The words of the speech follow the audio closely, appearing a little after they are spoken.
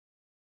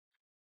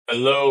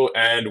Hello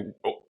and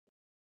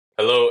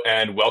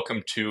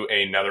welcome to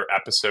another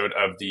episode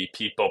of the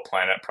People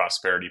Planet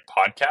Prosperity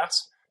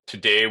podcast.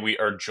 Today we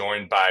are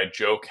joined by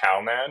Joe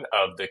Calnan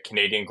of the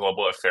Canadian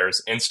Global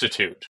Affairs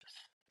Institute.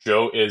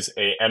 Joe is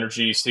an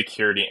energy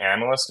security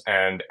analyst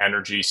and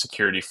energy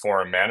security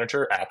forum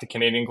manager at the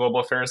Canadian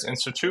Global Affairs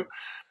Institute.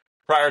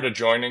 Prior to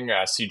joining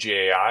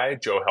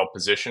CGAI, Joe held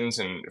positions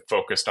and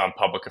focused on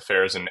public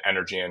affairs and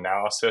energy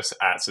analysis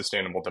at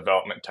Sustainable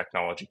Development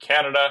Technology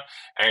Canada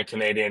and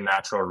Canadian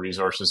Natural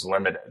Resources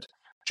Limited.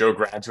 Joe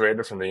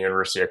graduated from the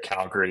University of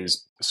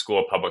Calgary's School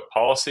of Public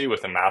Policy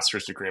with a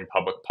master's degree in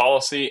public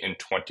policy in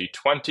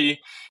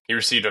 2020. He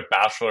received a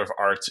Bachelor of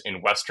Arts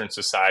in Western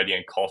Society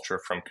and Culture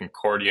from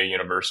Concordia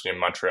University in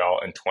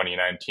Montreal in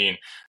 2019.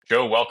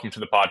 Joe, welcome to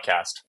the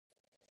podcast.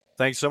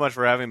 Thanks so much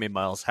for having me,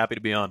 Miles. Happy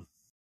to be on.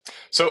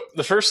 So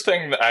the first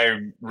thing that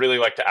I really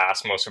like to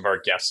ask most of our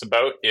guests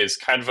about is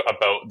kind of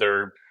about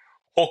their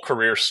whole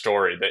career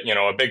story. That,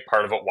 a big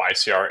part of what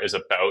YCR is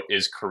about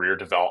is career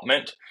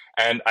development.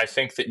 And I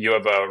think that you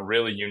have a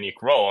really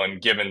unique role.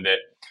 And given that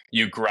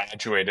you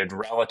graduated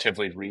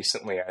relatively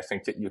recently, I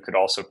think that you could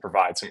also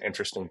provide some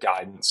interesting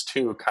guidance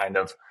to kind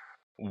of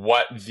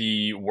what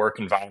the work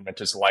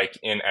environment is like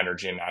in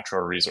energy and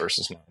natural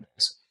resources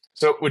nowadays.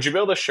 So would you be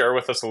able to share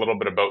with us a little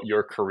bit about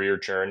your career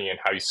journey and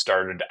how you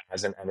started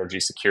as an energy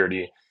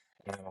security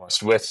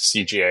analyst with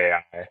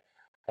CGAI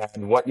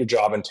and what your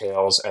job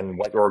entails and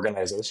what your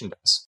organization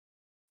does?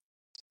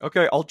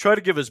 Okay, I'll try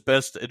to give as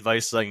best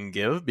advice I can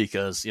give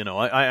because,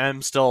 I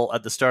am still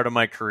at the start of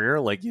my career.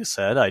 Like you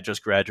said, I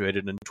just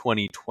graduated in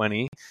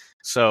 2020.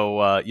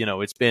 So,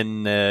 it's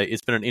been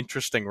an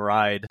interesting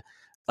ride.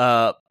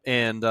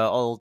 And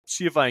I'll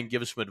see if I can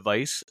give some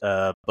advice.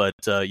 But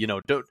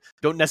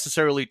don't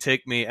necessarily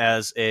take me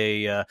as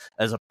a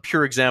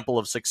pure example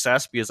of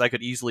success because I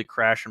could easily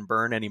crash and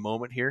burn any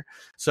moment here.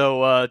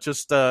 So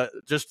just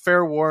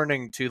fair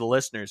warning to the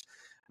listeners.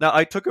 Now,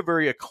 I took a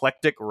very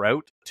eclectic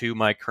route to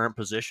my current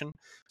position.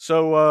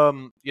 So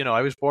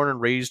I was born and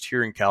raised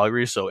here in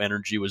Calgary, so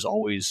energy was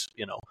always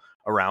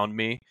around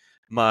me.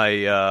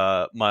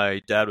 My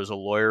dad was a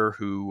lawyer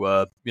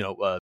who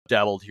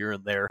dabbled here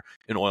and there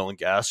in oil and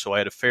gas, so I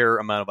had a fair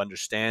amount of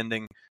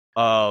understanding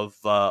of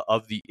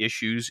the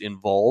issues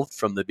involved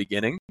from the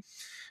beginning.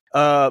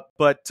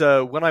 But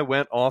when I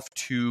went off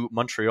to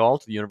Montreal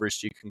to the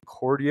University of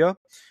Concordia,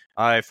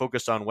 I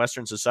focused on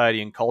Western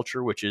society and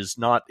culture, which is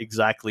not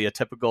exactly a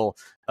typical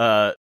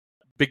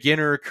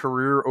beginner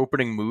career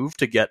opening move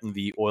to get in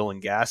the oil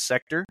and gas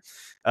sector.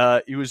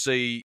 It was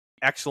a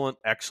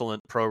excellent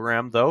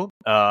program though,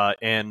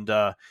 and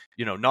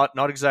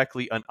not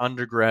exactly an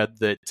undergrad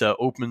that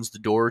opens the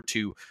door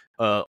to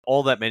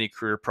all that many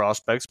career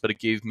prospects, but it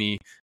gave me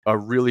a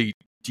really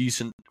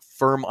decent,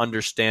 firm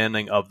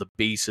understanding of the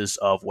basis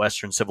of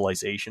Western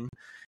civilization,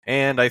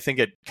 and I think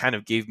it kind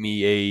of gave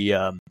me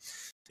a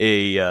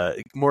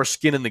more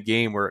skin in the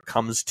game where it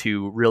comes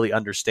to really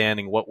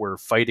understanding what we're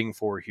fighting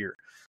for here.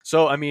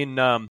 So I mean,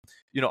 I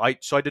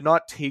did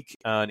not take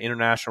an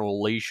international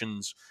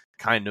relations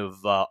kind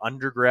of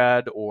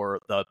undergrad or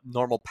the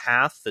normal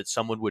path that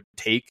someone would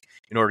take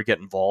in order to get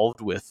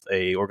involved with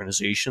a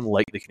organization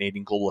like the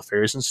Canadian Global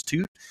Affairs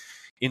Institute.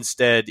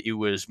 Instead, it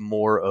was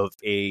more of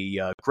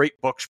a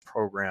great books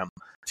program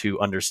to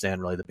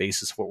understand really the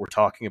basis of what we're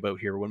talking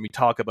about here when we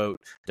talk about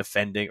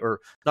defending,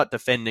 or not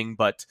defending,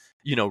 but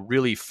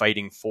really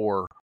fighting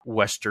for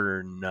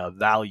Western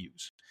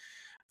values.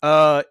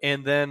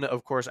 And then,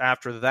 of course,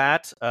 after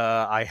that,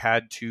 I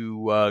had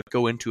to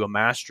go into a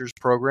master's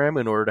program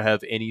in order to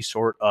have any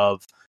sort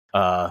of,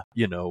 I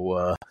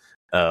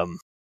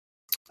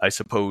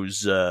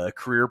suppose,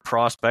 career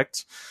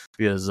prospects,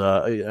 because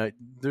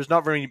there's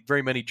not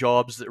very many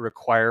jobs that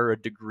require a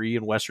degree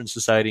in Western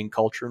society and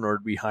culture in order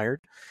to be hired.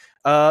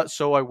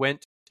 So I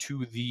went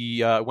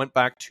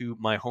back to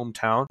my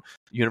hometown,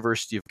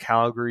 University of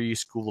Calgary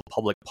School of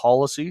Public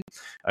Policy.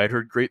 I had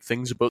heard great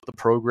things about the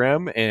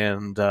program,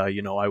 and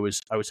I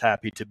was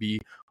happy to be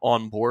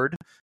on board.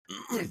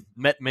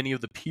 Met many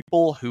of the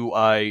people who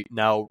I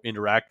now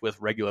interact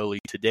with regularly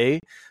today.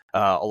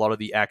 A lot of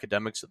the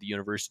academics at the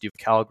University of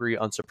Calgary,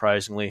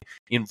 unsurprisingly,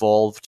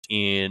 involved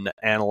in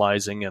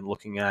analyzing and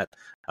looking at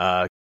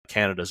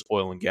Canada's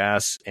oil and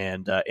gas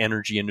and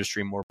energy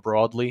industry more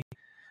broadly.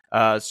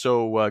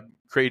 So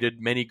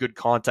created many good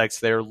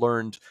contacts there,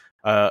 learned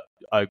a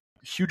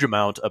huge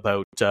amount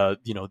about the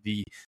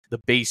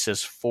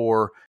basis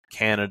for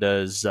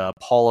Canada's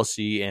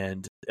policy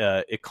and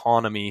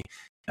economy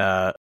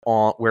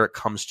on where it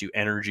comes to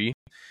energy.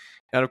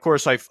 And of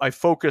course, I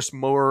focused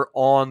more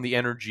on the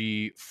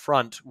energy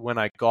front when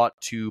I got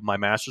to my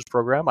master's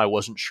program. I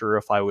wasn't sure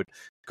if I would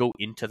go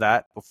into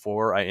that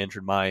before I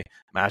entered my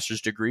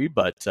master's degree,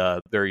 but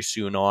very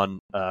soon on,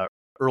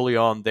 early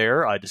on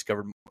there, I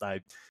discovered I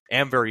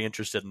am very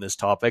interested in this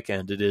topic,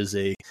 and it is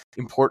a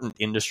important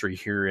industry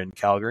here in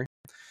Calgary.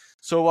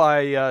 So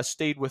I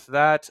stayed with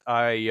that.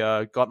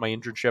 I got my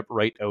internship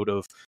right out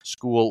of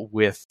school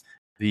with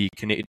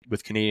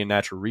Canadian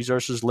Natural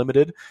Resources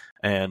Limited,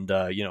 and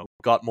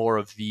got more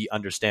of the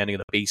understanding of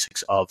the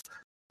basics of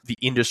the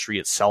industry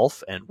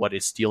itself and what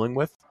it's dealing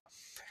with.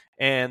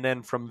 And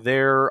then from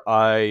there,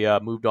 I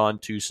moved on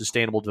to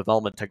Sustainable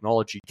Development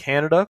Technology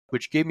Canada,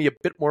 which gave me a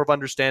bit more of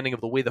understanding of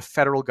the way the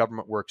federal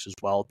government works as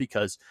well,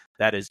 because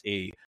that is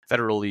a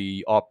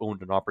federally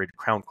owned and operated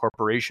crown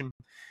corporation.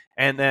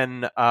 And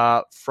then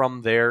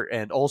from there,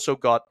 and also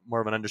got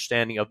more of an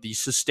understanding of the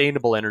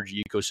sustainable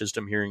energy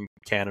ecosystem here in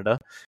Canada,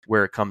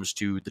 where it comes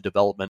to the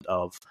development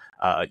of,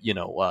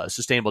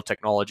 sustainable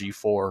technology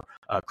for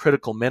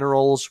critical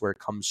minerals, where it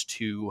comes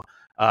to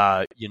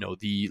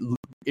the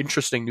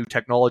interesting new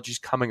technologies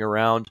coming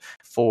around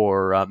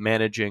for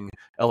managing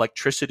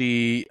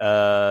electricity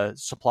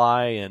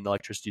supply and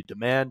electricity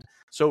demand.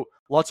 So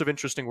lots of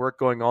interesting work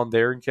going on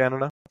there in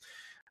Canada.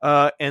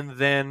 And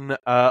then,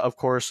 of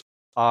course,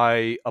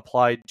 I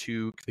applied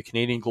to the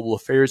Canadian Global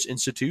Affairs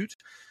Institute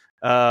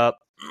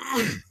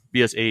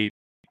because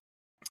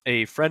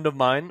a friend of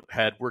mine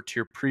had worked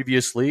here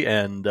previously,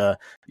 and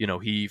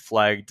he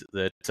flagged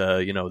that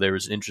there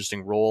was an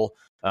interesting role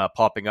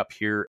popping up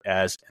here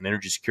as an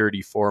energy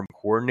security forum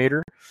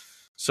coordinator.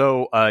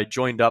 So I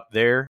joined up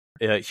there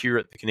here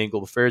at the Canadian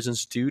Global Affairs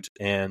Institute,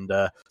 and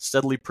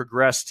steadily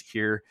progressed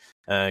here,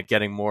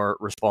 getting more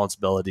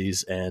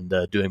responsibilities and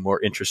doing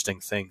more interesting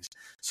things.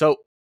 So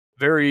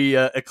very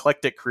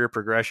eclectic career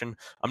progression.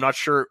 I'm not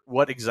sure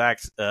what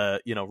exact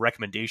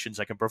recommendations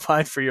I can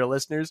provide for your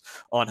listeners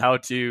on how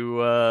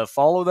to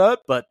follow that,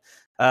 but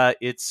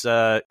it's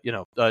I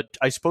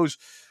suppose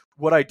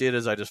what I did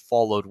is I just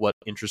followed what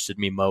interested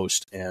me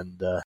most, and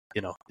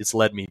it's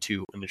led me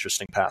to an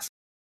interesting path.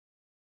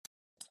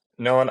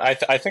 No, and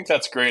I think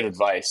that's great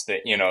advice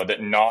that,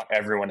 that not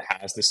everyone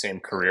has the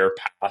same career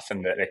path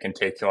and that it can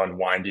take you on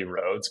windy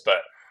roads,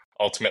 but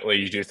ultimately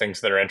you do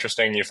things that are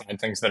interesting, you find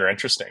things that are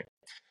interesting.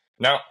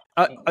 Now,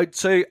 I'd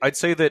say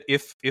that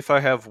if I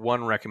have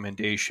one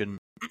recommendation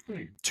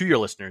to your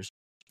listeners,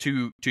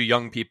 to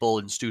young people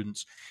and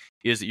students,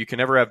 is that you can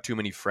never have too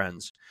many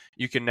friends.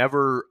 You can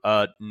never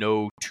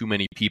know too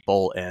many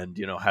people, and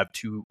you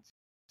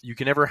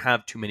can never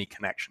have too many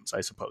connections,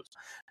 I suppose.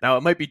 Now,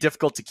 it might be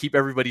difficult to keep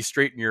everybody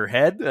straight in your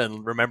head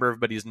and remember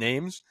everybody's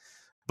names,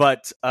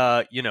 but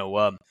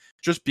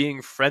just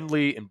being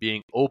friendly and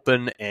being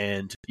open,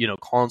 and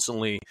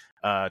constantly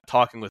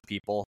talking with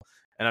people.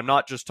 And I'm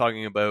not just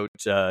talking about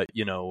kind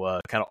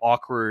of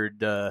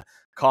awkward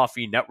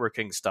coffee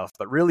networking stuff,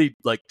 but really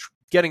like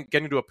getting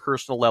to a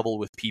personal level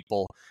with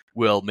people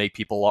will make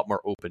people a lot more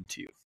open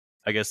to you.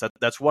 I guess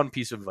that's one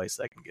piece of advice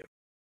that I can give.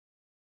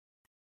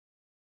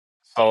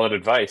 solid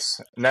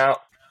advice. Now,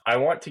 I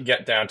want to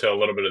get down to a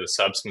little bit of the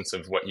substance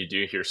of what you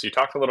do here. So you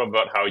talked a little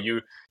about how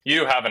you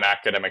have an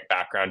academic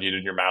background. You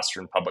did your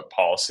master in public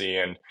policy,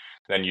 and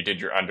then you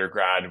did your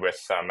undergrad with,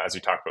 as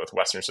you talked about, with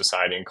Western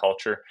society and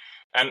culture.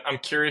 And I'm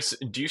curious,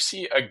 do you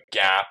see a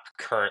gap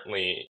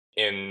currently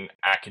in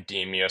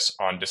academia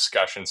on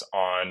discussions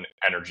on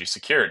energy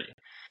security?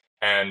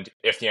 And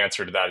if the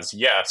answer to that is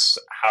yes,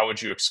 how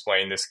would you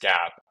explain this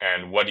gap,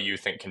 and what do you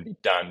think can be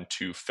done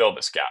to fill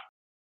this gap?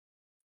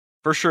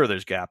 For sure,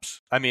 there's gaps.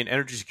 I mean,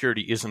 energy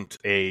security isn't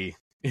a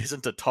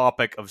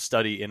topic of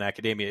study in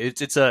academia.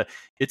 It's a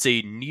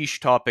niche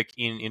topic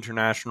in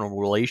international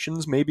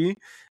relations, maybe,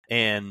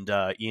 and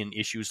in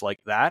issues like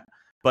that.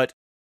 But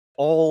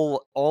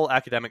all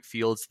academic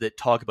fields that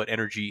talk about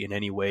energy in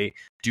any way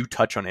do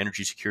touch on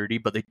energy security,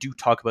 but they do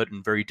talk about it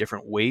in very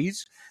different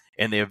ways,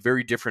 and they have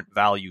very different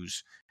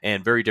values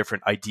and very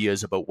different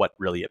ideas about what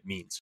really it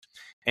means.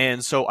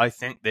 And so I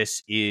think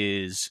this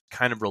is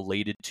kind of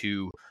related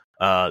to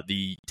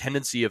the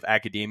tendency of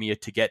academia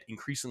to get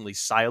increasingly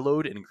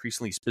siloed and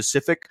increasingly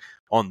specific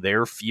on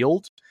their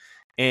field,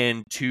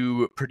 and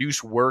to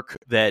produce work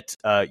that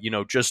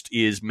just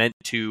is meant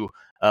to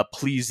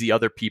please the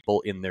other people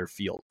in their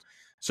field.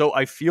 So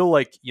I feel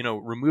like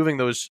removing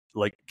those,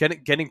 like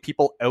getting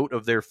people out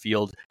of their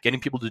field, getting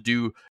people to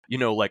do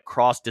like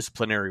cross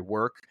disciplinary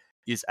work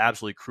is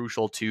absolutely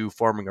crucial to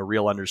forming a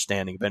real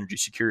understanding of energy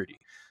security.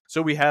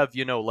 So we have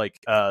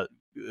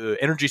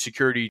energy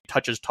security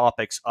touches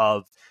topics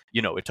of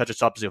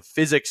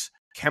physics,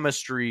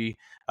 chemistry,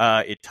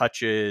 it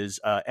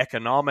touches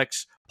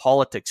economics,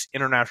 politics,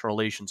 international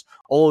relations.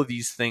 All of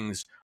these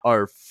things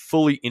are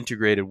fully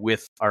integrated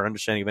with our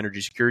understanding of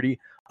energy security.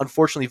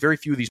 Unfortunately, very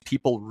few of these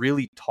people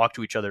really talk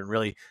to each other and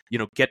really,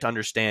 get to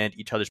understand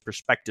each other's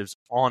perspectives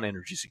on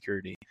energy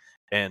security.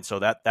 And so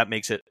that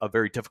makes it a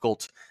very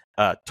difficult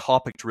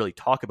topic to really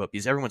talk about,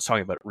 because everyone's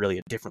talking about really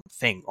a different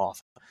thing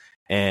often.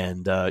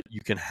 And you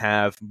can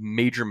have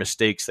major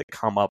mistakes that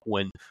come up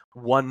when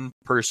one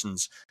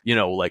person's,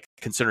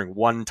 considering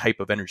one type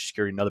of energy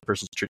security, another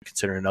person's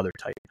considering another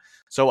type.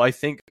 So I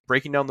think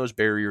breaking down those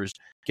barriers,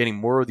 getting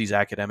more of these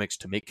academics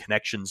to make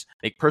connections,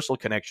 make personal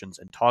connections,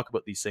 and talk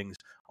about these things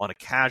on a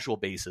casual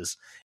basis,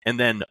 and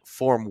then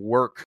form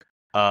work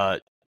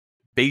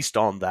based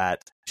on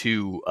that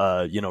to,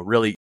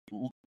 really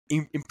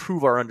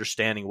improve our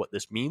understanding of what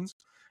this means.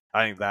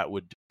 I think that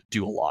would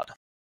do a lot.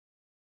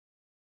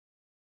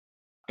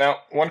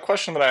 Now, one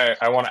question that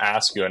I want to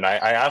ask you, and I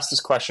asked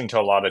this question to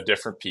a lot of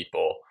different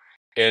people,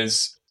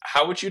 is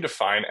how would you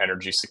define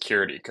energy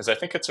security? Because I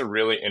think it's a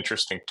really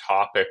interesting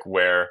topic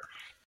where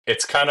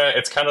it's kind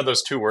of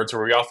those two words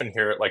where we often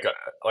hear it like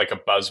a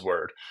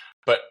buzzword.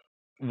 But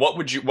what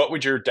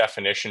would your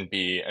definition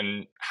be,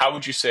 and how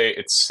would you say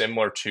it's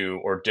similar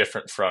to or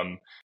different from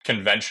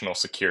conventional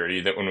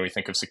security? That when we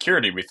think of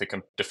security, we think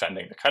of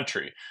defending the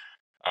country.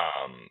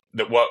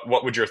 That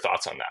what would your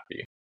thoughts on that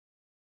be?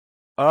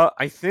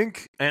 I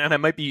think, and I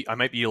might be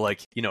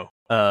like,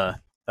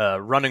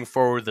 running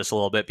forward this a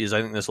little bit because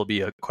I think this will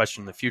be a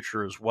question in the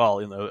future as well.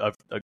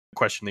 A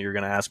question that you're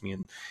going to ask me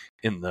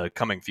in the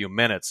coming few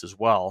minutes as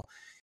well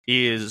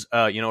is,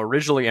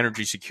 originally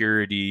energy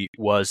security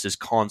was this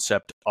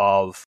concept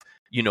of,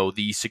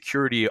 the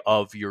security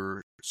of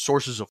your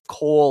sources of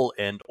coal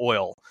and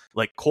oil,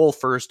 like coal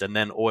first and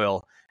then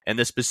oil. And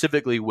this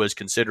specifically was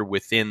considered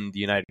within the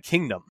United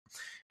Kingdom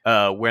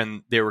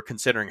when they were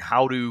considering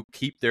how to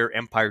keep their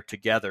empire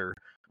together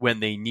when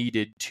they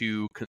needed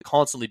to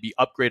constantly be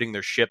upgrading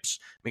their ships,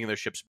 making their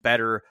ships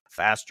better,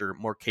 faster,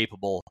 more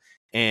capable,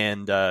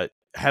 and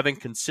having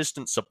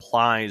consistent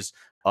supplies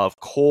of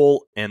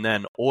coal and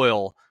then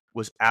oil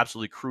was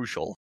absolutely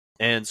crucial.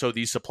 And so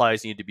these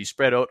supplies need to be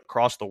spread out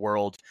across the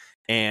world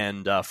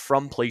and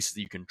from places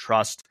that you can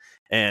trust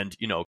and,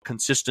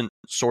 consistent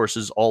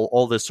sources,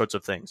 all this sorts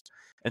of things.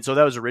 And so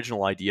that was the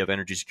original idea of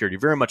energy security,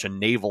 very much a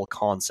naval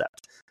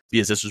concept,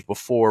 because this was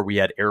before we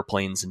had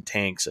airplanes and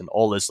tanks and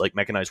all this like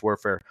mechanized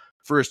warfare.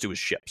 First, it was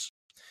ships,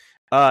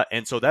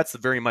 and so that's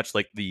very much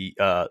like the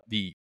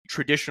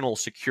traditional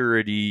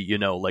security,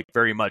 like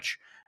very much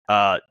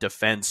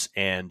defense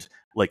and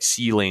like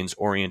sea lanes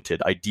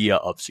oriented idea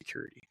of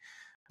security.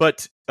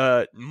 But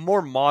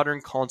more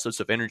modern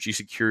concepts of energy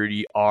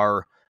security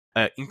are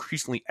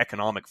increasingly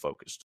economic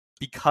focused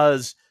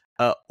because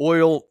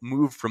oil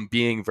moved from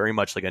being very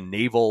much like a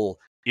naval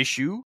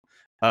issue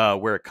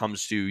where it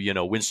comes to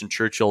Winston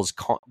Churchill's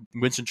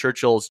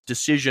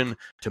decision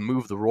to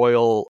move the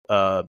Royal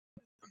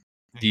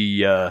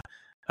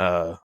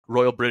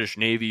British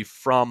Navy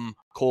from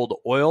coal to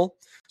oil.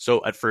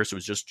 So at first it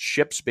was just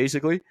ships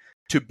basically,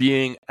 to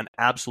being an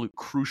absolute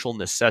crucial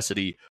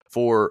necessity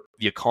for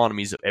the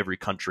economies of every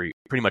country,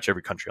 pretty much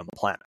every country on the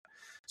planet.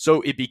 So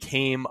it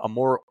became a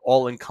more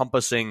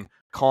all-encompassing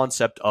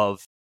concept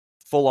of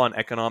full-on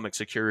economic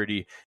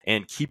security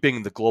and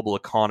keeping the global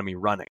economy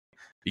running,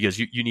 because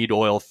you need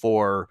oil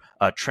for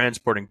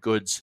transporting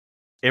goods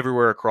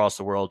everywhere across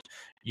the world.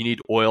 You need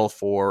oil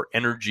for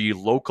energy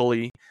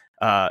locally,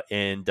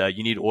 and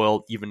you need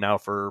oil even now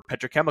for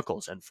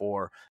petrochemicals and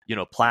for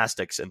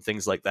plastics and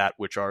things like that,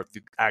 which are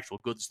the actual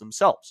goods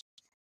themselves.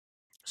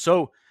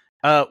 So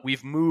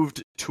we've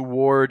moved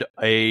toward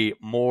a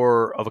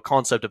more of a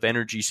concept of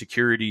energy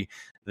security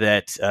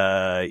that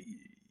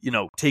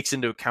takes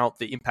into account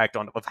the impact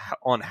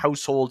on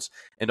households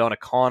and on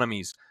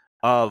economies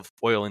of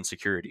oil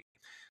insecurity.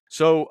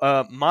 So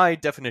my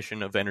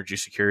definition of energy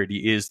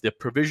security is the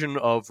provision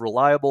of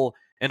reliable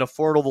and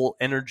affordable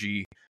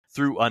energy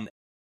through an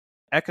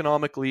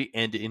economically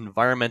and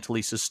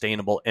environmentally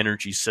sustainable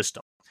energy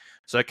system.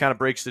 So that kind of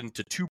breaks it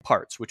into two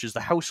parts, which is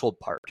the household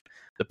part,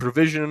 the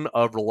provision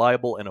of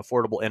reliable and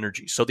affordable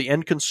energy. So the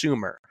end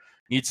consumer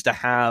needs to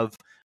have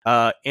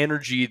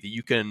energy that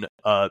you can,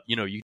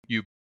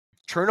 you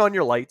turn on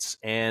your lights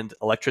and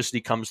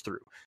electricity comes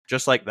through,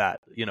 just like that.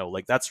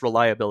 Like that's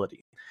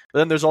reliability. But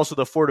then there's also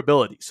the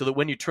affordability, so that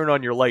when you turn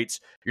on your lights,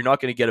 you're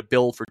not going to get a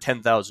bill for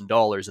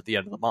 $10,000 at the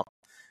end of the month.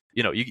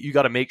 You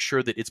got to make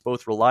sure that it's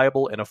both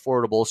reliable and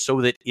affordable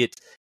so that it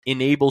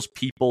enables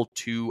people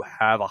to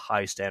have a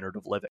high standard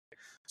of living.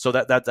 So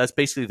that's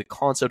basically the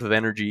concept of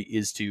energy,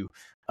 is to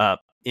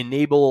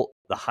enable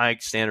the high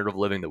standard of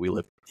living that we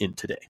live in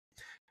today.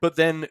 But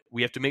then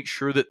we have to make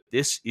sure that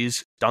this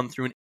is done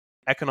through an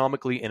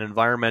economically and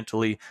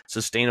environmentally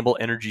sustainable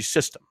energy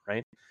system,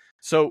 right?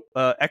 So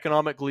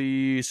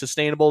economically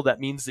sustainable, that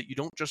means that you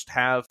don't just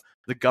have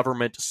the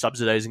government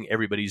subsidizing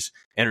everybody's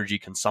energy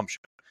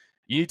consumption.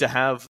 You need to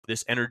have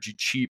this energy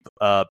cheap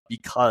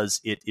because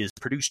it is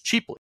produced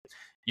cheaply.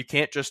 You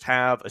can't just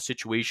have a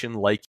situation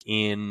like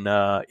in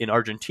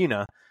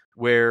Argentina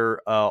where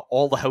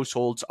all the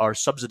households are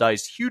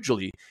subsidized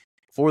hugely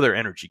for their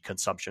energy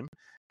consumption,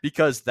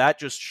 because that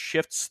just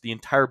shifts the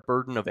entire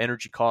burden of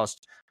energy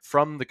cost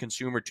from the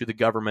consumer to the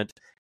government.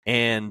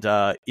 And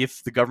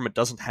if the government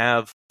doesn't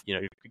have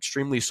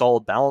extremely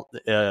solid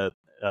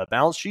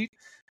balance sheet,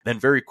 then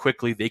very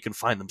quickly they can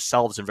find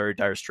themselves in very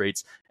dire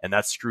straits, and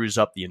that screws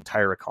up the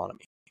entire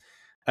economy.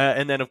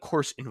 And then, of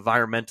course,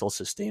 environmental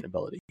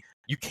sustainability.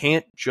 You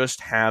can't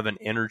just have an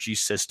energy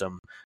system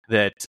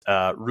that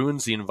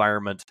ruins the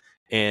environment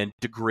and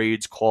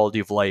degrades quality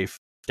of life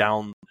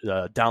down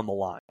the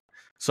line.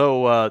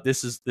 So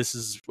this is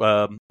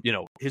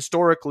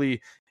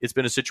historically it's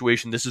been a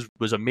situation.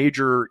 Was a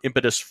major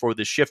impetus for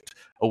the shift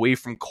away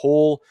from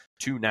coal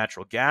to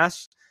natural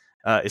gas,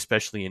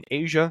 especially in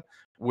Asia,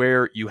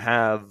 where you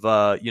have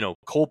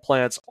coal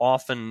plants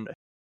often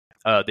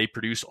they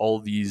produce all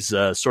these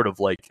sort of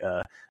like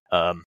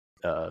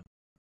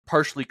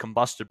partially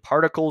combusted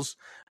particles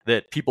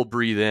that people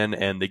breathe in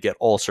and they get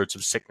all sorts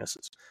of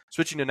sicknesses.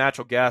 Switching to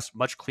natural gas,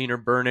 much cleaner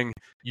burning,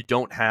 you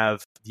don't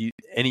have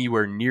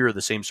anywhere near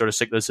the same sort of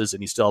sicknesses,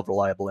 and you still have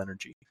reliable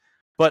energy.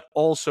 But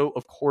also,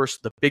 of course,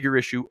 the bigger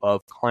issue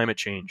of climate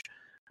change,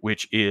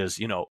 which is,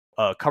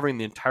 covering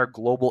the entire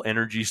global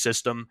energy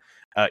system.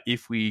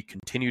 If we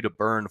continue to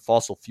burn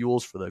fossil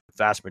fuels for the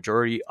vast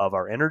majority of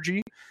our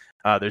energy,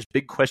 there's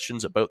big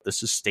questions about the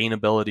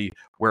sustainability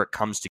where it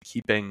comes to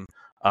keeping,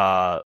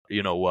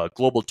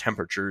 global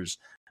temperatures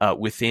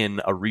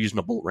within a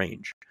reasonable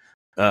range,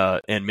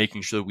 and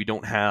making sure that we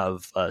don't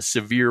have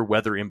severe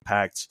weather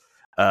impacts,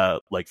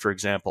 like, for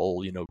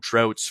example,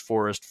 droughts,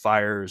 forest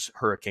fires,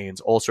 hurricanes,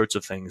 all sorts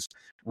of things,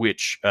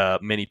 which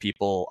many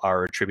people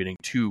are attributing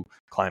to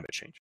climate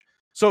change.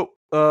 So,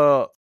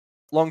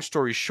 long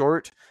story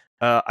short,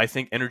 I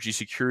think energy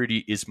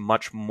security has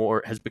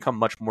become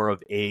much more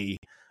of a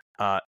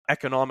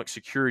economic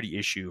security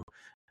issue,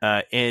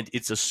 and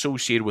it's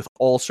associated with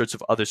all sorts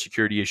of other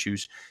security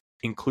issues,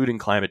 including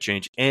climate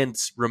change, and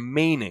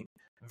remaining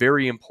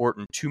very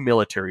important to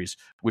militaries,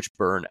 which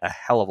burn a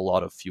hell of a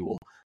lot of fuel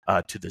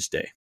to this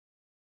day.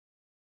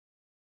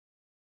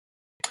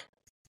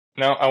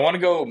 Now, I want to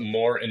go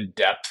more in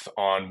depth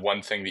on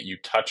one thing that you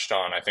touched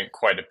on, I think,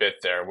 quite a bit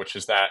there, which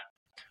is that,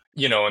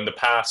 in the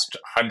past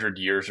 100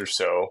 years or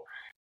so,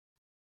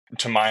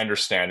 to my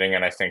understanding,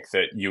 and I think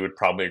that you would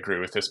probably agree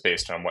with this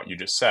based on what you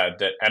just said,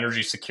 that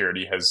energy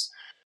security has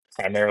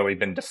primarily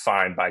been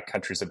defined by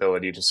countries'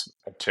 ability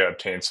to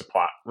obtain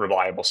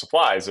reliable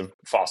supplies of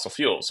fossil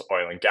fuels,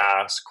 oil and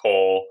gas,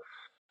 coal.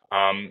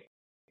 And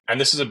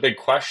this is a big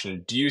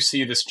question. Do you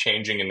see this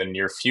changing in the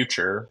near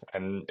future?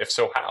 And if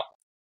so, how?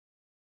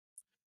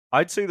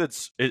 I'd say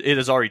it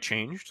has already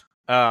changed.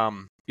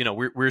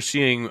 We're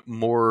seeing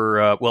more.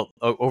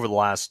 Over the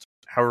last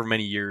however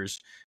many years,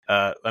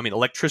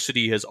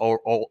 electricity has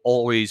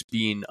always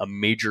been a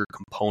major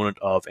component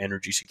of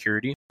energy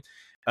security.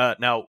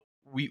 Now,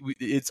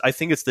 I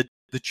think it's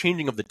the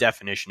changing of the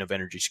definition of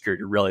energy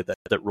security really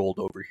that rolled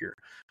over here,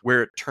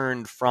 where it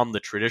turned from the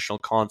traditional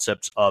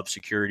concepts of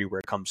security, where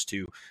it comes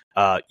to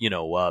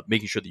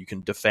making sure that you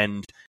can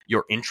defend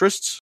your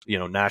interests,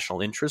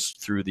 national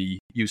interests, through the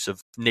use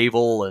of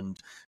naval and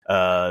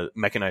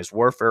mechanized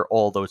warfare,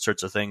 all those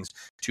sorts of things,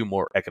 to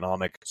more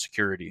economic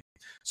security.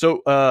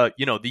 So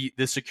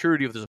the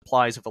security of the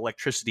supplies of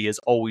electricity has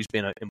always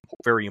been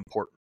very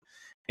important.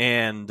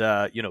 And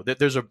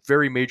there's a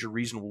very major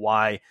reason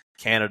why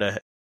Canada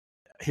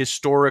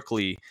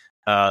historically,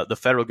 the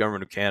federal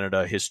government of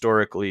Canada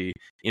historically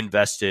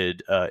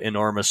invested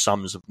enormous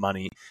sums of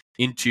money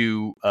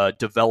into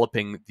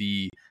developing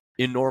the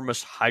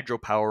enormous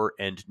hydropower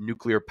and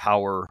nuclear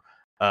power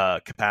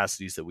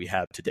capacities that we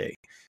have today.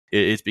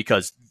 It's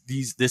because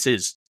this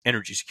is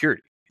energy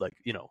security. Like,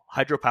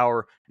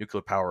 hydropower,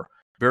 nuclear power,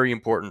 very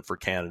important for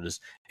Canada's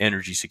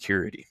energy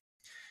security.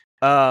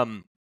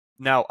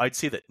 Now, I'd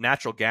say that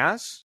natural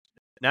gas,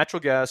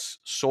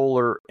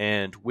 solar,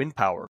 and wind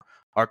power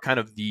are kind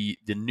of the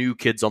new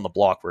kids on the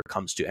block where it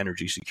comes to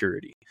energy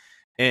security.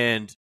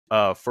 And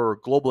for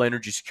global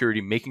energy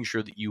security, making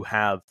sure that you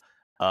have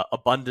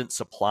abundant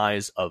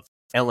supplies of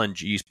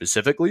LNG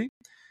specifically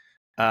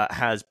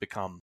has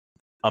become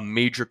a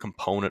major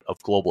component of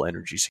global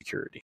energy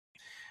security.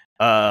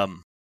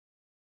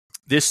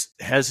 This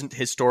hasn't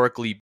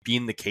historically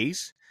been the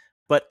case,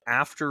 but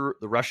after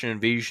the Russian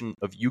invasion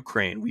of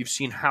Ukraine, we've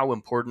seen how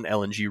important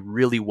LNG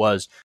really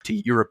was to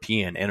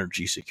European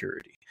energy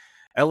security.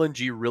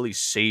 LNG really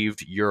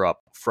saved Europe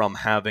from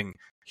having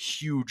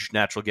huge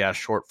natural gas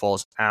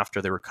shortfalls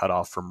after they were cut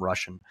off from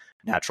Russian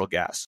natural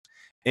gas.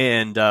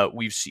 And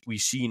we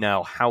see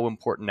now how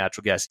important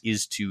natural gas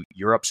is to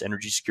Europe's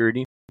energy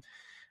security.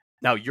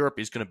 Now, Europe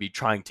is going to be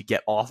trying to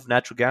get off of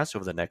natural gas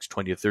over the next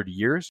 20 to 30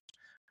 years,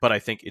 but I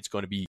think it's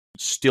going to be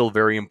still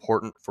very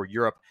important for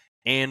Europe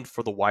and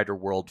for the wider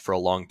world for a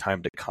long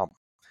time to come.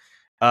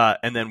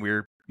 And then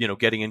we're,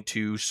 getting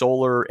into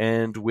solar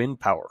and wind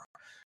power,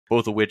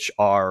 both of which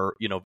are,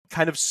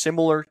 kind of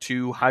similar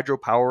to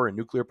hydropower and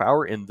nuclear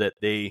power in that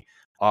they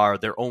are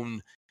their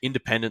own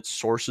independent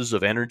sources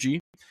of energy.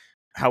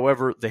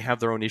 However, they have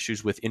their own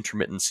issues with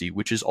intermittency,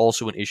 which is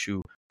also an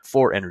issue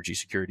for energy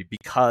security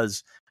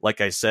because,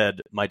 like I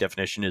said, my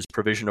definition is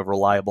provision of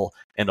reliable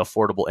and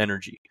affordable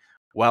energy.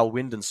 While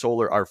wind and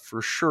solar are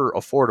for sure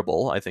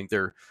affordable, I think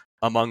they're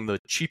among the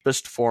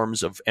cheapest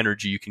forms of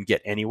energy you can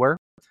get anywhere.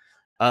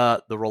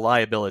 The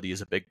reliability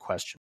is a big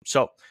question.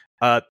 So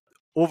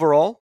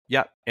overall,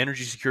 yeah,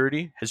 energy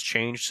security has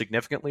changed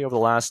significantly over the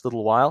last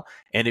little while,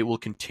 and it will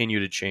continue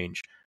to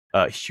change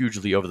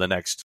hugely over the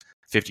next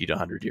 50 to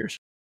 100 years.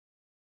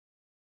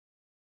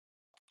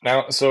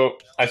 Now, so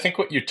I think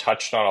what you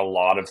touched on a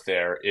lot of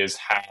there is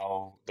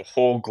how the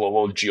whole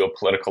global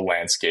geopolitical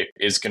landscape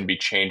is going to be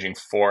changing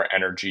for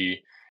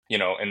energy,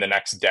 in the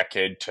next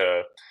decade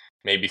to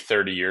maybe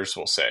 30 years,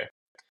 we'll say.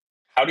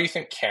 How do you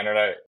think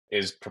Canada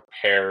is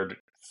prepared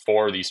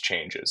for these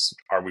changes?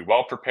 Are we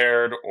well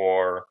prepared,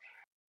 or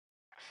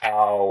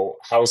how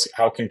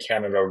can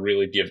Canada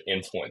really be of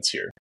influence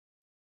here?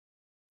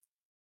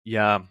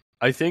 Yeah,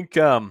 I think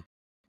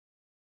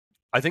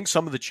I think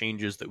some of the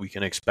changes that we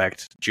can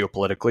expect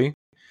geopolitically,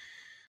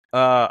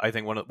 I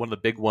think one of the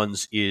big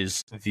ones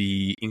is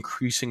the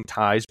increasing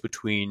ties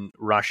between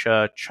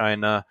Russia,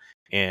 China,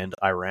 and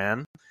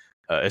Iran,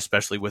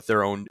 especially with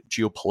their own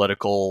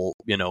geopolitical,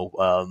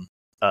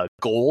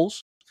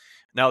 goals.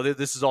 Now,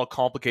 this is all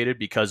complicated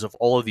because of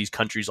all of these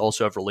countries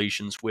also have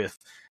relations with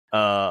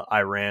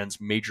Iran's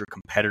major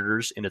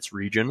competitors in its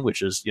region,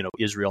 which is,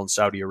 Israel and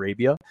Saudi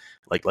Arabia.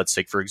 Like, let's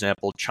take, for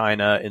example,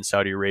 China and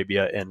Saudi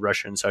Arabia, and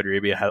Russia and Saudi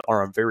Arabia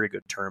are on very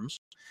good terms.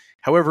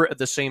 However, at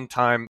the same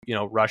time,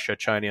 Russia,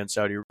 China,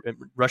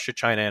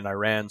 and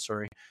Iran,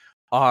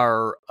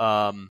 are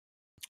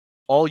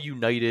all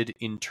united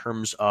in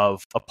terms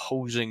of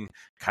opposing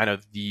kind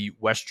of the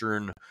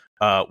Western,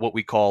 what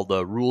we call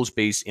the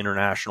rules-based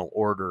international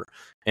order.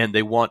 And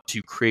they want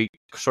to create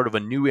sort of a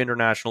new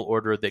international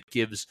order that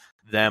gives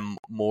them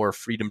more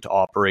freedom to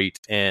operate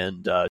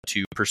and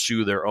to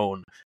pursue their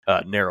own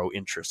narrow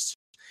interests.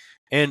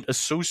 And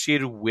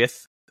associated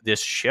with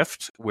this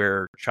shift,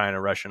 where China,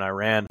 Russia, and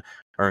Iran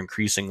are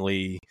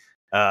increasingly,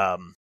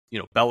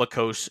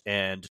 bellicose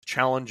and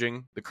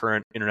challenging the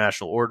current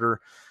international order,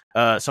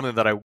 something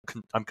that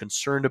I'm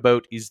concerned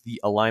about is the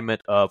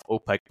alignment of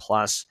OPEC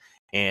Plus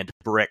and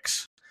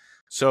BRICS.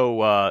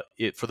 So,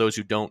 for those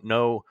who don't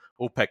know,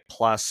 OPEC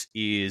Plus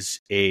is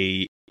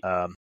an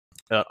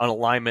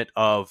alignment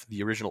of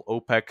the original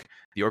OPEC,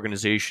 the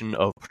Organization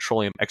of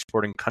Petroleum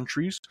Exporting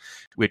Countries,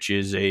 which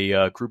is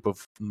a group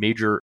of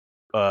major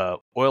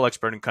oil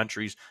exporting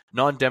countries,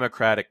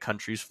 non-democratic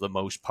countries for the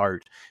most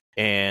part,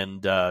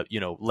 and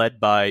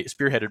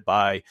spearheaded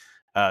by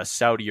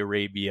Saudi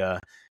Arabia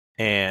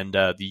and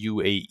the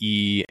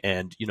UAE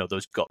and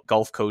those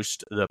Gulf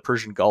Coast, the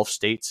Persian Gulf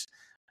states.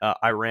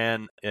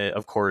 Iran,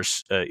 of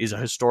course, is a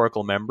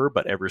historical member,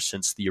 but ever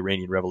since the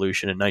Iranian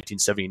Revolution in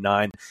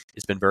 1979,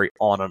 it's been very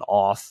on and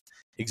off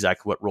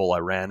exactly what role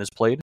Iran has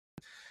played.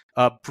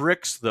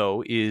 BRICS,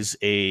 though, is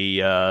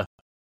a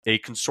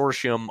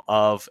consortium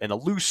of, and a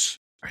loose,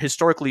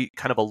 historically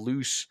kind of a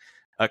loose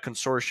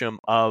consortium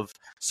of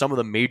some of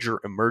the major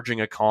emerging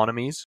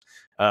economies.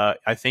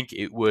 I think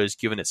it was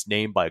given its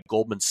name by a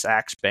Goldman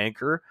Sachs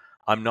banker.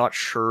 I'm not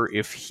sure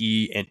if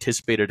he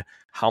anticipated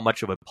how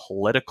much of a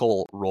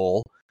political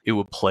role it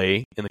would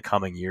play in the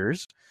coming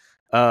years.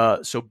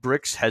 So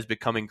BRICS has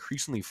become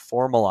increasingly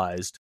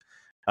formalized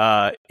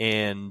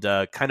and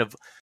kind of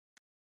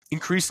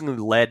increasingly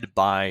led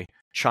by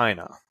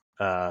China.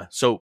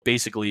 So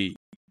basically,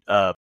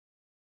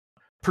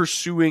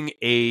 pursuing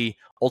a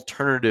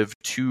alternative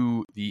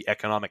to the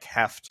economic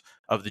heft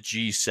of the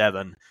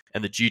G7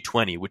 and the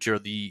G20, which are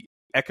the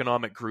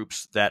economic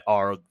groups that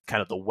are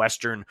kind of the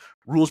Western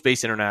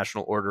rules-based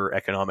international order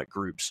economic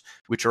groups,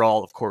 which are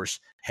all, of course,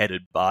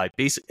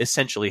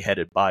 essentially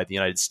headed by the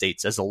United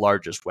States as the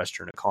largest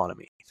Western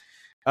economy.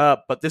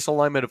 But this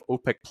alignment of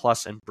OPEC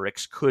Plus and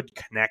BRICS could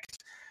connect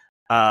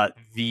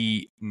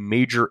the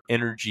major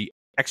energy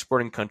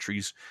exporting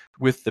countries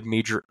with the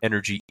major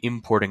energy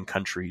importing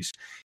countries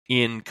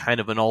in kind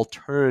of an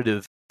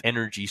alternative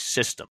energy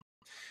system.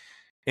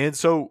 And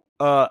so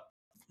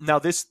now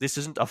this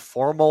isn't a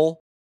formal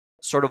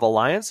sort of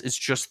alliance. It's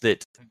just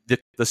that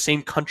the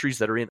same countries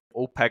that are in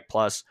OPEC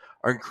Plus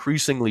are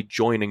increasingly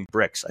joining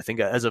BRICS. I think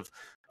as of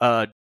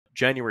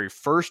January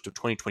 1st of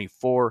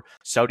 2024,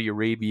 Saudi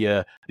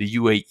Arabia, the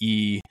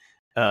UAE,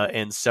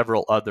 and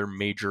several other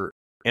major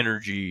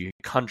energy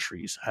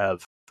countries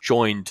have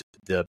joined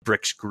the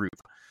BRICS group.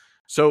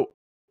 So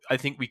I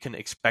think we can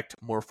expect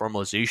more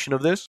formalization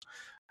of this.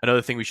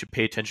 Another thing we should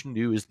pay attention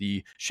to is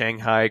the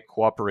Shanghai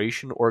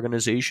Cooperation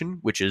Organization,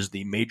 which is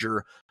the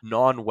major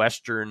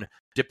non-Western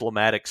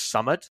diplomatic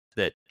summit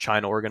that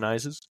China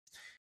organizes.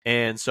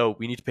 And so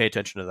we need to pay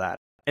attention to that.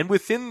 And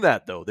within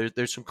that, though,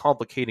 there's some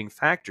complicating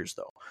factors,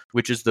 though,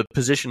 which is the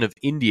position of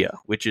India,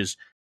 which is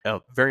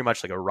very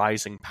much like a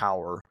rising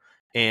power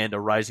and a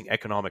rising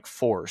economic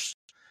force,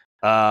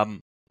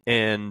 and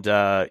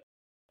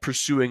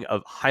pursuing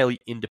a highly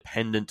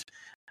independent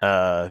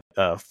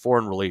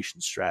foreign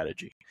relations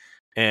strategy.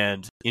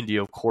 And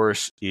India, of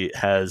course, it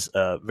has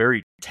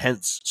very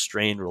tense,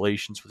 strained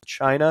relations with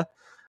China,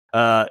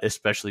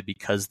 especially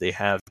because they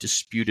have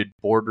disputed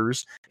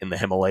borders in the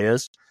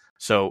Himalayas.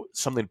 So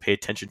something to pay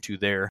attention to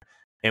there.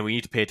 And we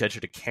need to pay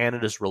attention to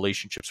Canada's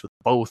relationships with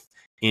both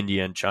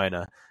India and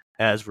China,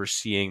 as we're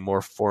seeing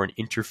more foreign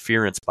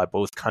interference by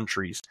both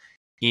countries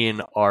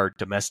in our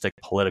domestic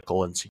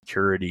political and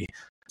security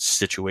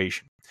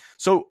situation.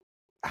 So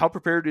how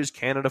prepared is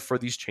Canada for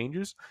these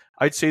changes?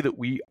 I'd say that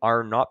we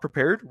are not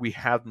prepared. We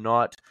have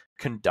not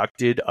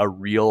conducted a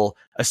real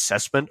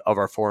assessment of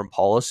our foreign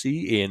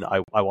policy in,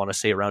 I want to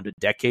say, around a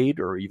decade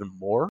or even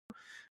more.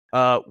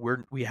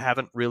 We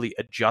haven't really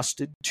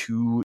adjusted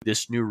to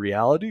this new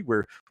reality.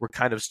 We're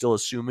kind of still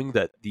assuming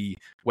that the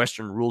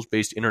Western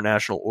rules-based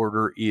international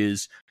order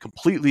is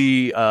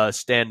completely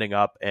standing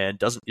up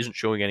and isn't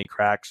showing any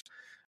cracks.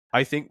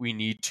 I think we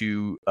need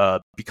to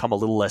become a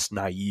little less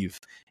naive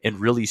and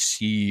really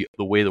see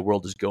the way the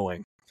world is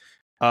going.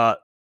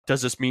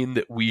 Does this mean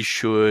that we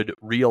should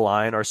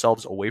realign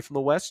ourselves away from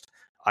the West?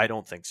 I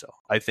don't think so.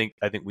 I think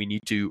we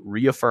need to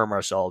reaffirm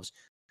ourselves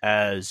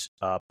as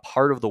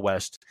part of the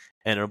West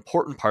and an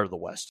important part of the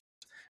West,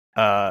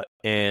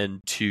 and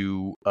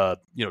to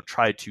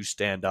try to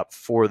stand up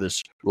for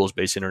this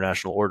rules-based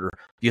international order,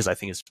 because I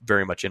think it's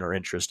very much in our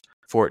interest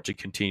for it to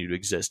continue to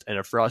exist,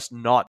 and for us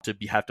not to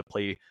have to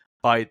play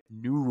by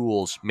new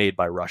rules made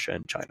by Russia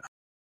and China.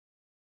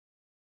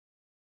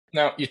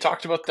 Now, you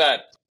talked about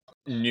that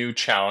new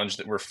challenge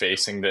that we're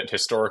facing, that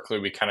historically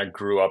we kind of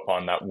grew up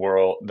on, that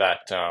world,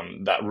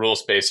 that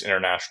rules-based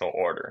international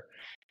order.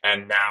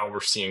 And now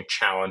we're seeing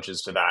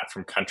challenges to that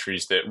from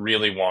countries that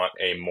really want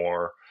a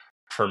more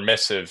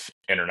permissive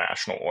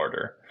international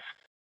order.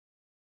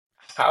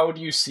 How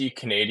do you see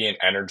Canadian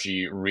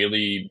energy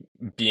really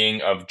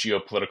being of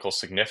geopolitical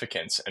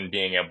significance and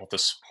being able to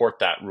support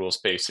that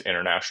rules-based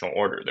international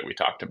order that we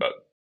talked about?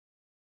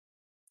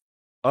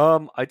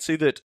 I'd say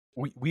that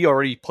we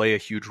already play a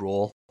huge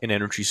role in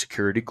energy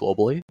security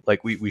globally.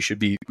 Like we should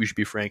be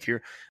frank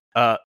here.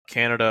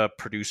 Canada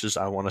produces,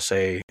 I want to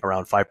say,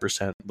 around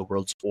 5% of the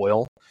world's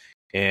oil,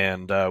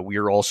 and we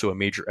are also a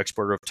major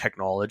exporter of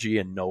technology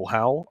and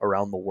know-how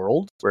around the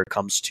world where it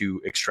comes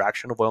to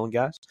extraction of oil and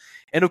gas.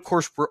 And of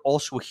course, we're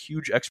also a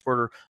huge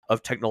exporter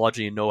of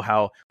technology and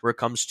know-how where it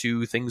comes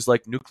to things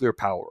like nuclear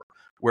power,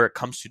 where it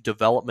comes to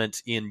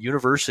development in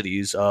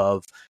universities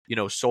of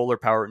solar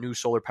power, new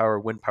solar power,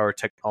 wind power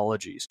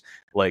technologies,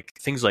 like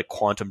things like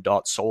quantum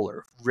dot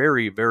solar.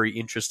 Very, very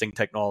interesting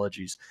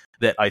technologies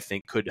that I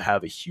think could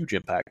have a huge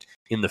impact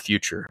in the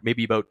future,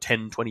 maybe about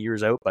 10, 20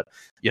 years out, but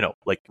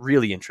like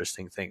really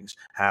interesting things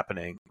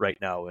happening right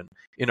now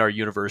in our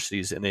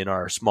universities and in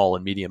our small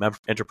and medium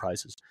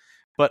enterprises.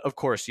 But of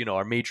course,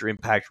 our major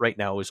impact right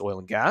now is oil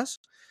and gas.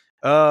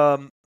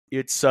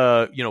 It's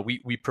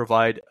we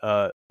provide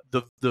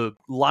the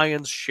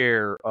lion's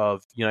share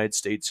of United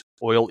States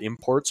oil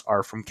imports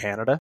are from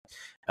Canada.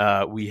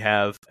 We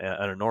have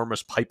an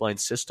enormous pipeline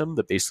system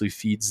that basically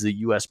feeds the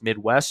U.S.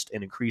 Midwest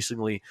and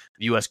increasingly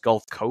the U.S.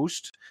 Gulf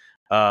Coast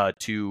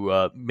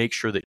to make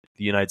sure that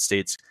the United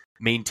States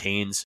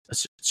maintains a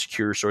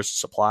secure source of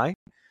supply.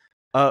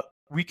 The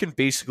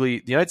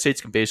United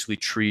States can basically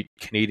treat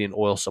Canadian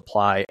oil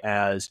supply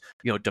as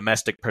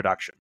domestic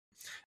production,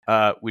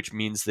 which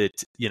means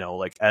that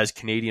like as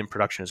Canadian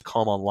production has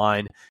come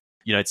online,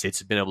 the United States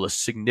has been able to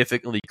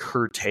significantly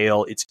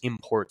curtail its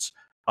imports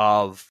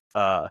of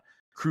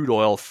crude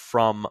oil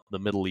from the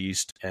Middle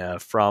East,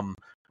 from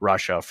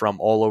Russia, from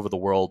all over the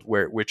world,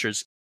 which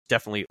is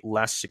definitely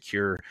less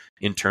secure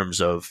in terms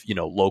of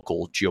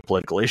local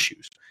geopolitical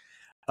issues.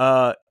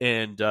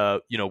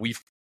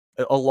 We've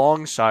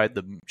alongside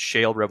the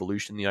shale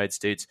revolution in the United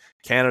States,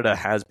 Canada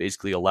has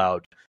basically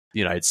allowed the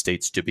United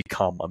States to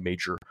become a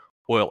major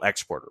oil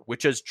exporter,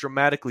 which has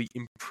dramatically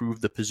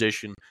improved the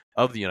position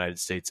of the United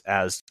States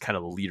as kind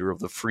of the leader of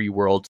the free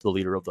world, the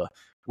leader of the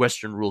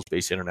Western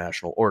rules-based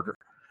international order.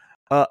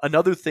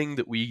 Another thing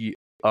that we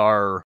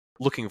are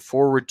looking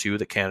forward to,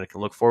 that Canada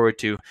can look forward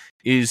to,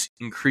 is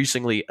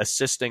increasingly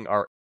assisting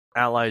our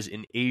allies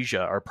in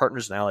Asia, our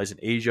partners and allies in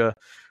Asia,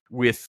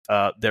 with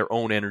their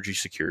own energy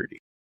security.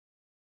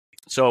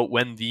 So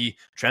when the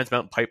Trans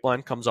Mountain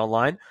Pipeline comes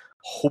online,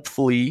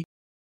 hopefully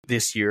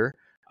this year,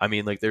 I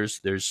mean, like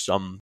there's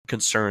some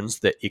concerns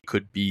that it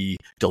could be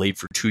delayed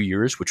for 2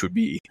 years, which would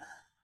be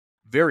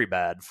very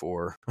bad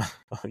for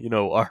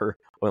our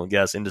oil and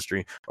gas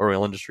industry or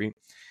oil industry.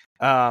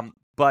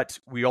 But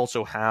we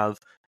also have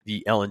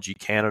the LNG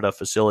Canada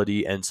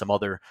facility and some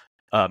other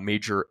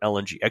major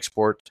LNG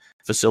export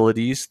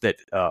facilities that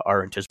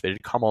are anticipated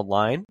to come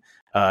online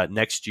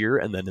next year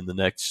and then in the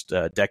next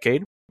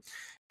decade.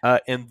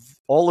 And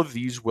all of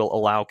these will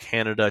allow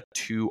Canada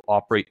to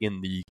operate in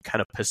the kind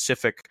of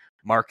Pacific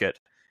market,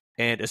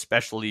 and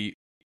especially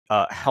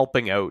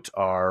helping out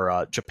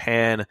our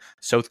Japan,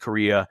 South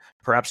Korea,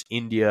 perhaps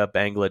India,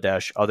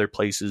 Bangladesh, other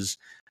places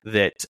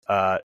that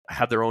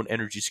have their own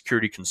energy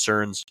security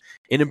concerns,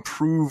 and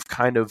improve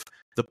kind of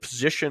the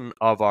position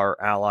of our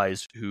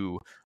allies who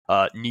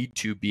need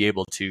to be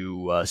able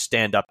to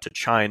stand up to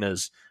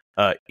China's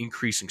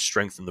increasing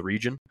strength in the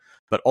region,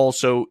 but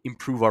also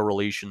improve our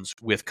relations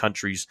with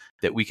countries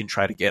that we can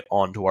try to get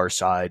onto our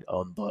side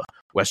on the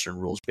Western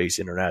rules-based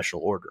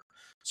international order.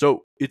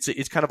 So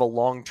it's kind of a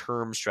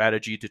long-term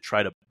strategy to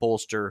try to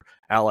bolster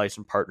allies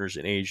and partners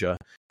in Asia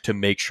to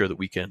make sure that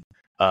we can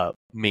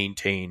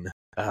maintain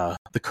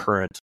the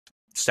current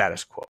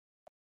status quo.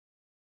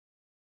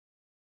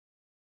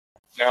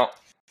 Now,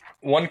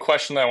 one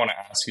question that I want to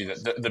ask you,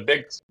 that the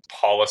big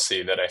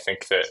policy that I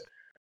think that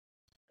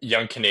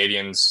young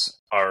Canadians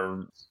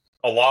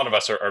a lot of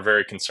us are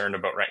very concerned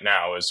about right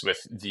now is with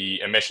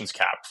the emissions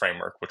cap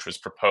framework, which was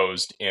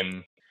proposed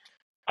in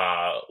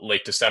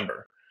late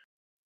December.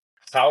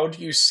 How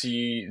do you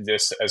see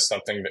this as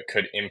something that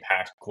could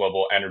impact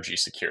global energy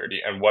security?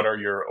 And what are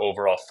your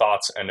overall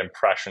thoughts and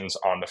impressions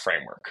on the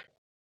framework?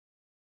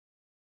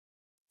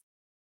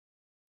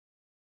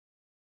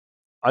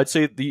 I'd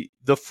say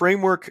the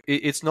framework,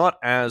 it's not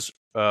as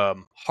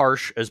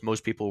harsh as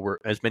many people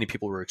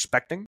were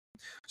expecting.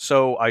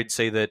 So I'd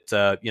say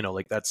that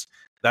like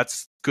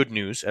that's good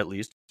news, at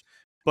least.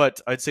 but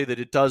I'd say that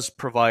it does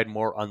provide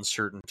more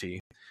uncertainty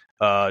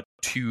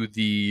to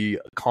the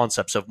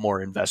concepts of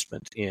more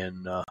investment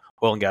in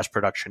oil and gas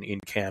production in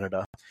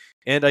Canada.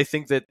 And I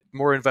think that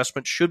more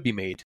investment should be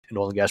made in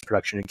oil and gas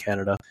production in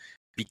Canada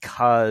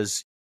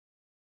because,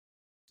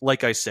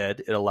 like I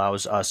said, it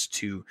allows us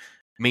to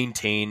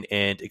maintain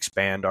and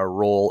expand our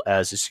role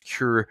as a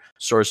secure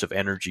source of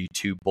energy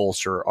to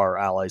bolster our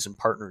allies and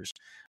partners,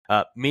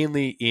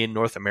 mainly in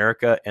North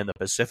America and the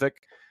Pacific.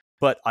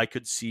 But I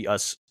could see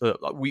us,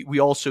 we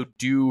also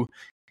do,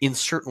 in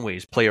certain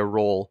ways, play a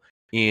role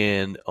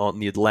on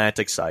the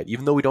Atlantic side,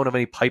 even though we don't have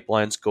any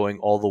pipelines going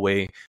all the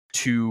way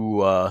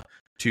to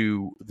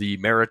the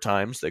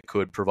Maritimes that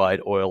could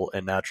provide oil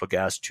and natural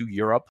gas to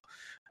Europe.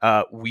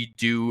 We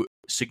do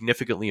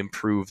significantly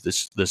improve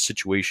the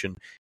situation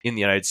in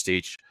the United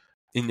States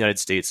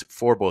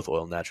for both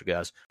oil and natural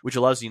gas, which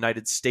allows the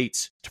United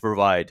States to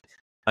provide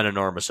an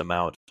enormous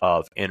amount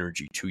of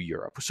energy to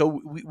Europe.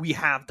 So we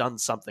have done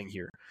something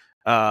here,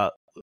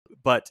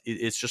 but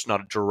it's just not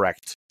a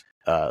direct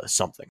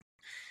something.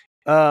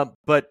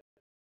 But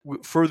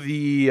for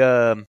the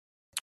oil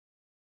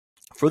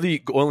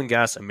and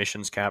gas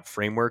emissions cap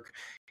framework,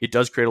 it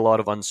does create a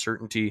lot of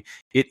uncertainty.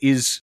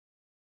 It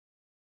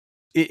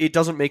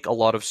doesn't make a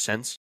lot of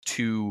sense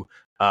to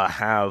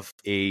have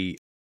a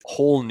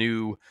whole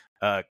new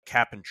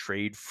cap and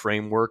trade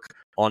framework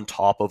on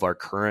top of our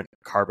current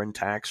carbon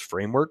tax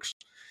frameworks,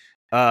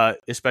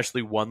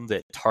 especially one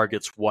that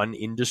targets one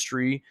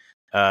industry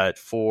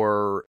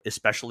for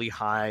especially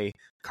high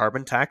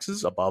carbon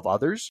taxes above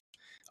others.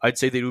 I'd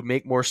say that it would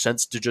make more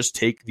sense to just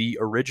take the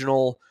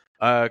original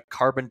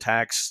carbon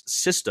tax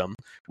system,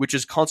 which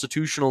has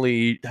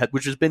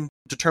been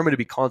determined to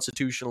be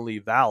constitutionally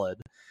valid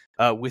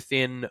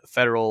within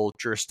federal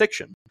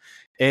jurisdiction,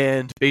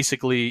 and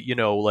basically,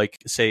 like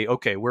say,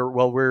 okay,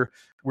 we're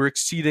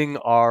exceeding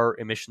our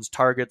emissions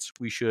targets.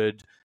 We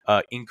should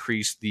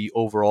increase the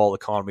overall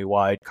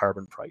economy-wide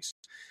carbon price.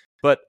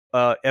 But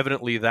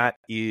evidently, that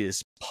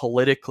is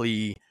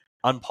politically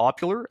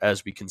unpopular,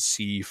 as we can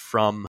see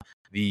from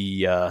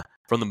the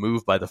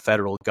move by the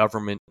federal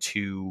government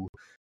to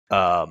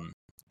put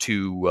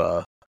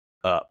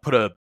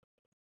a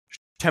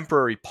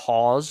temporary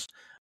pause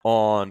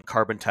on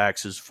carbon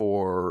taxes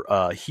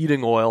for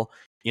heating oil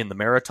in the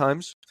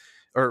Maritimes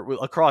or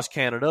across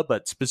Canada,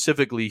 but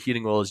specifically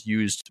heating oil is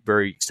used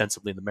very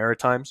extensively in the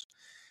Maritimes.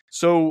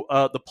 So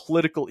the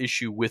political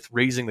issue with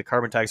raising the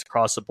carbon tax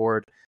across the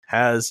board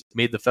has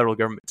made the federal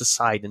government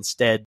decide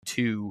instead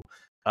to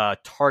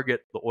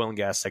target the oil and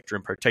gas sector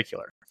in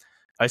particular.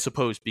 I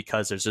suppose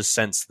because there's a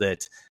sense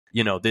that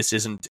this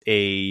isn't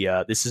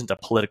a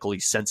politically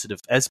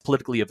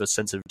of a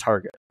sensitive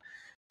target,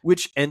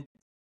 and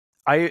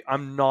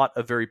I'm not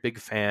a very big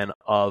fan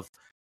of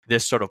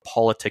this sort of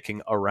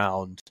politicking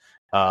around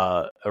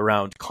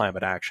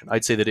climate action.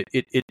 I'd say that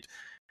it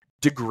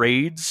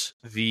degrades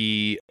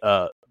the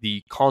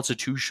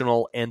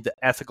constitutional and the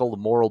ethical, the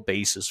moral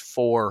basis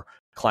for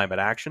climate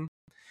action,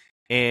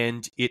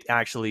 and it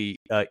actually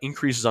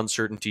increases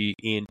uncertainty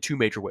in two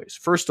major ways.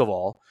 First of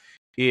all,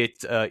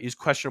 it is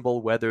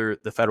questionable whether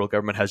the federal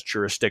government has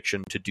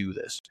jurisdiction to do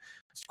this.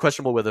 It's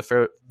questionable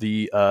whether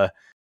the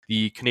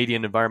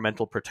Canadian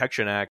Environmental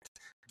Protection Act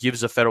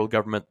gives the federal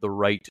government the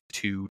right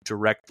to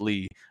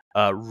directly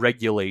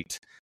regulate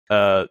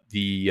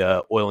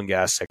the oil and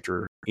gas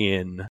sector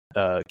in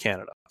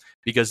Canada,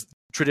 because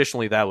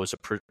traditionally that was a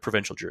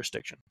provincial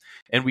jurisdiction,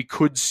 and we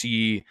could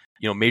see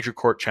major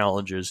court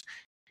challenges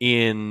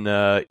in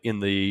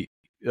the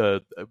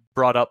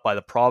brought up by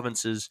the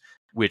provinces,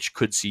 which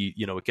could see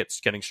it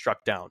getting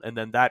struck down, and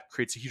then that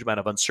creates a huge amount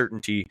of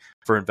uncertainty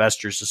for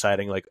investors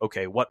deciding, like,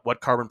 okay, what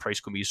carbon price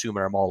can we assume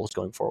in our models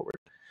going forward?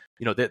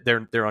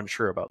 They're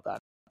unsure about that.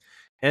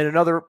 And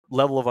another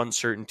level of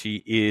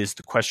uncertainty is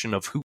the question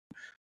of who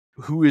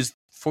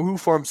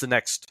forms the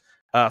next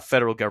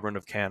federal government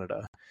of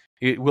Canada.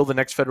 Will the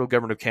next federal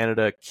government of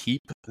Canada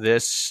keep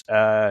this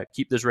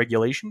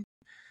regulation?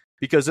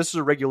 Because this is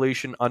a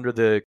regulation under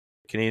the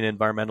Canadian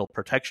Environmental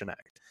Protection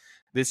Act.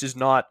 This is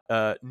not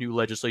new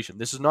legislation.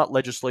 This is not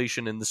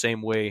legislation in the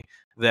same way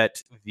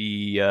that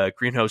the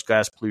Greenhouse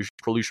Gas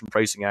Pollution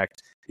Pricing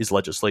Act is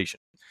legislation.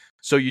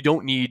 So you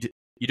don't need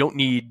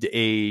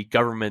a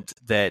government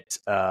that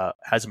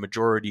has a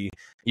majority.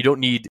 You don't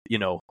need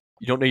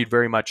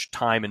very much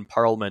time in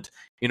Parliament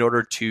in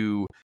order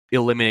to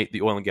eliminate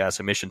the oil and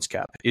gas emissions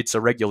cap. It's a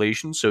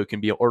regulation, so it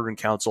can be an order in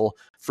council.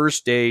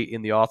 First day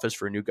in the office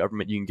for a new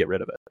government, you can get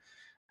rid of it.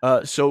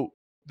 So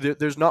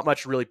there's not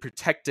much really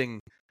protecting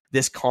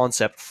this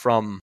concept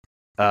from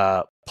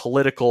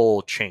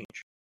political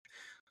change.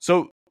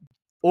 So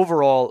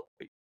overall,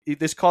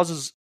 this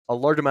causes a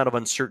large amount of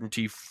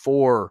uncertainty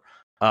for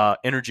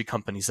energy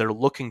companies that are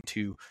looking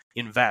to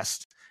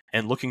invest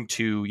and looking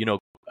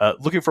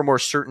for more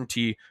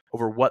certainty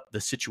over what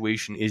the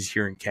situation is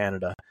here in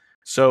Canada.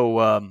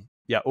 So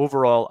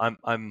overall,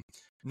 I'm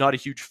not a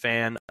huge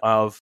fan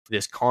of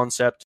this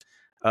concept.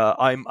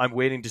 I'm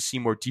waiting to see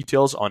more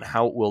details on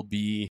how it will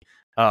be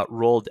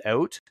rolled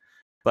out.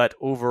 But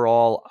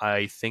overall,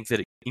 I think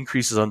that it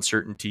increases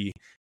uncertainty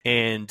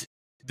And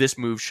this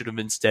move should have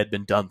instead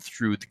been done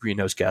through the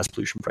Greenhouse Gas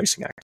Pollution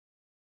Pricing Act.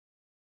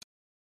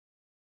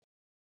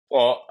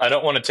 Well, I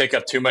don't want to take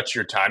up too much of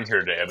your time here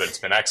today, but it's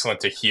been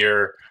excellent to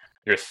hear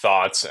your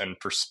thoughts and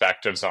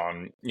perspectives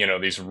on,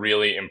 these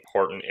really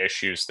important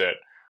issues that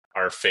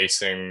are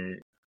facing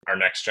our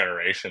next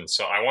generation.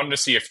 So I wanted to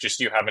see if just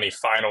you have any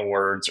final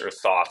words or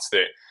thoughts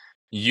that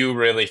you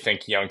really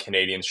think young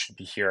Canadians should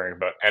be hearing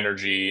about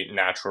energy,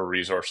 natural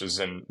resources,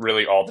 and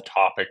really all the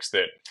topics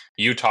that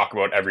you talk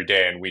about every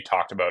day and we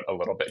talked about a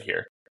little bit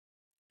here.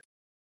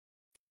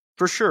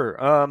 For sure.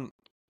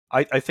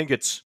 I think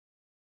it's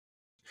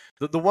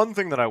the one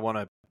thing that I want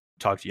to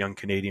talk to young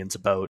Canadians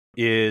about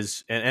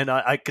is, and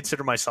I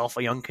consider myself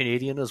a young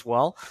Canadian as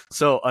well.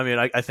 So I mean,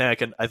 I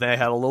think I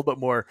have a little bit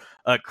more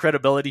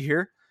credibility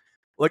here.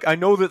 Like, I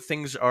know that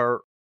things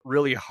are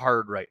really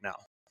hard right now.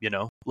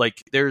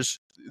 Like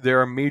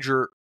there are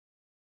major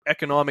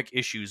economic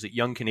issues that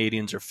young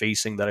Canadians are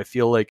facing that I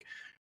feel like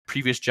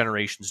previous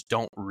generations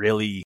don't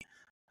really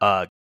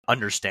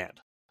understand.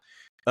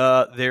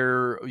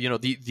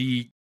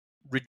 The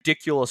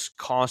ridiculous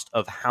cost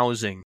of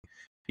housing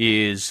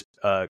is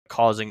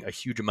causing a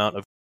huge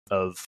amount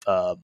of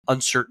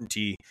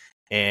uncertainty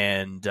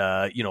and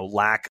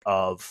lack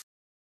of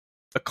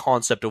a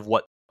concept of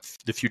what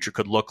the future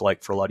could look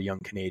like for a lot of young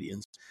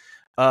Canadians.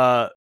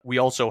 We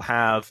also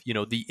have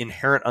the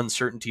inherent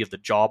uncertainty of the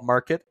job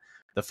market,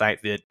 the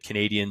fact that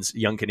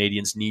young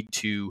Canadians need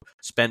to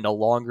spend a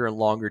longer and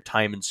longer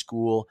time in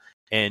school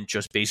and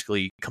just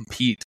basically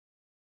compete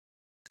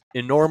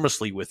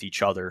enormously with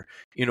each other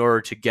in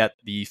order to get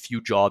the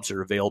few jobs that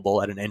are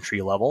available at an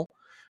entry level.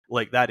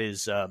 Like, that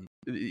is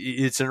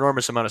it's an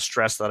enormous amount of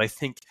stress that I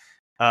think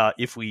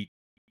if we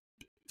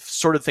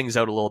sorted things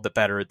out a little bit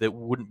better, that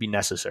wouldn't be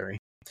necessary.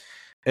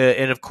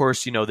 And of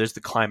course, there's the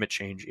climate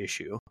change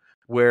issue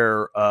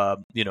where I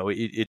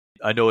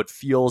know it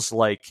feels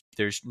like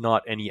there's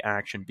not any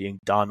action being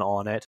done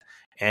on it,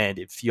 and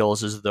it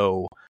feels as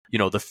though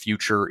the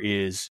future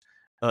is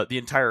the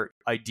entire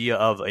idea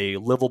of a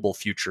livable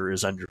future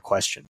is under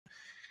question.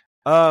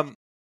 I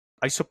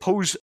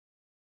suppose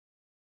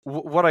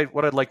what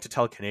I'd like to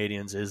tell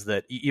Canadians is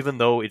that even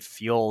though it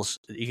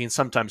can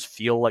sometimes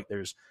feel like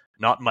there's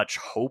not much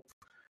hope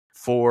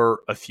for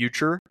a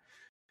future,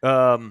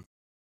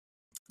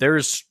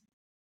 there's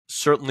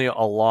certainly a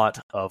lot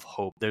of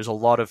hope. There's a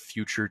lot of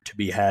future to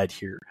be had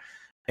here.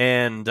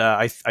 And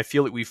I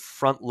feel that we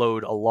front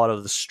load a lot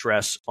of the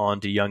stress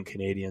onto young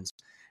Canadians.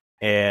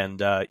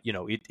 And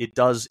it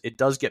does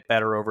get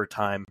better over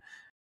time.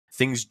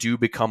 Things do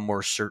become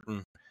more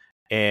certain,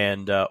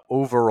 and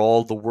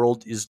overall, the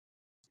world is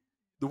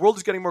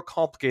getting more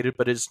complicated,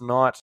 but it's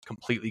not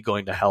completely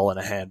going to hell in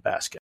a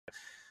handbasket.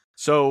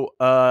 So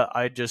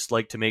I'd just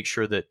like to make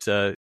sure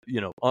that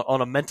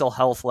on a mental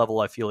health level,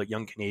 I feel like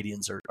young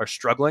Canadians are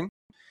struggling.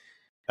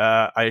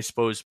 I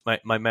suppose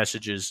my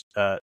message is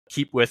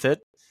keep with it.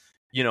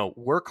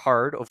 Work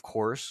hard, of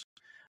course,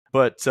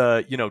 but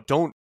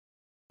don't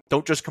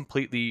just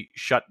completely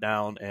shut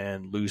down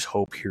and lose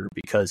hope here,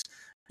 because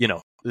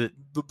the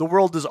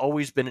world has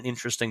always been an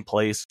interesting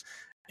place,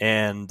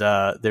 and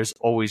there's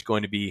always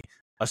going to be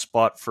a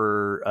spot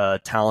for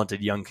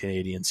talented young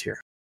Canadians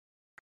here.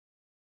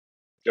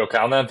 Joe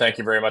Calnan, thank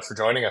you very much for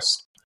joining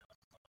us.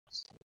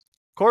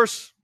 Of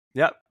course.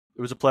 Yeah,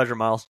 it was a pleasure,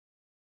 Miles.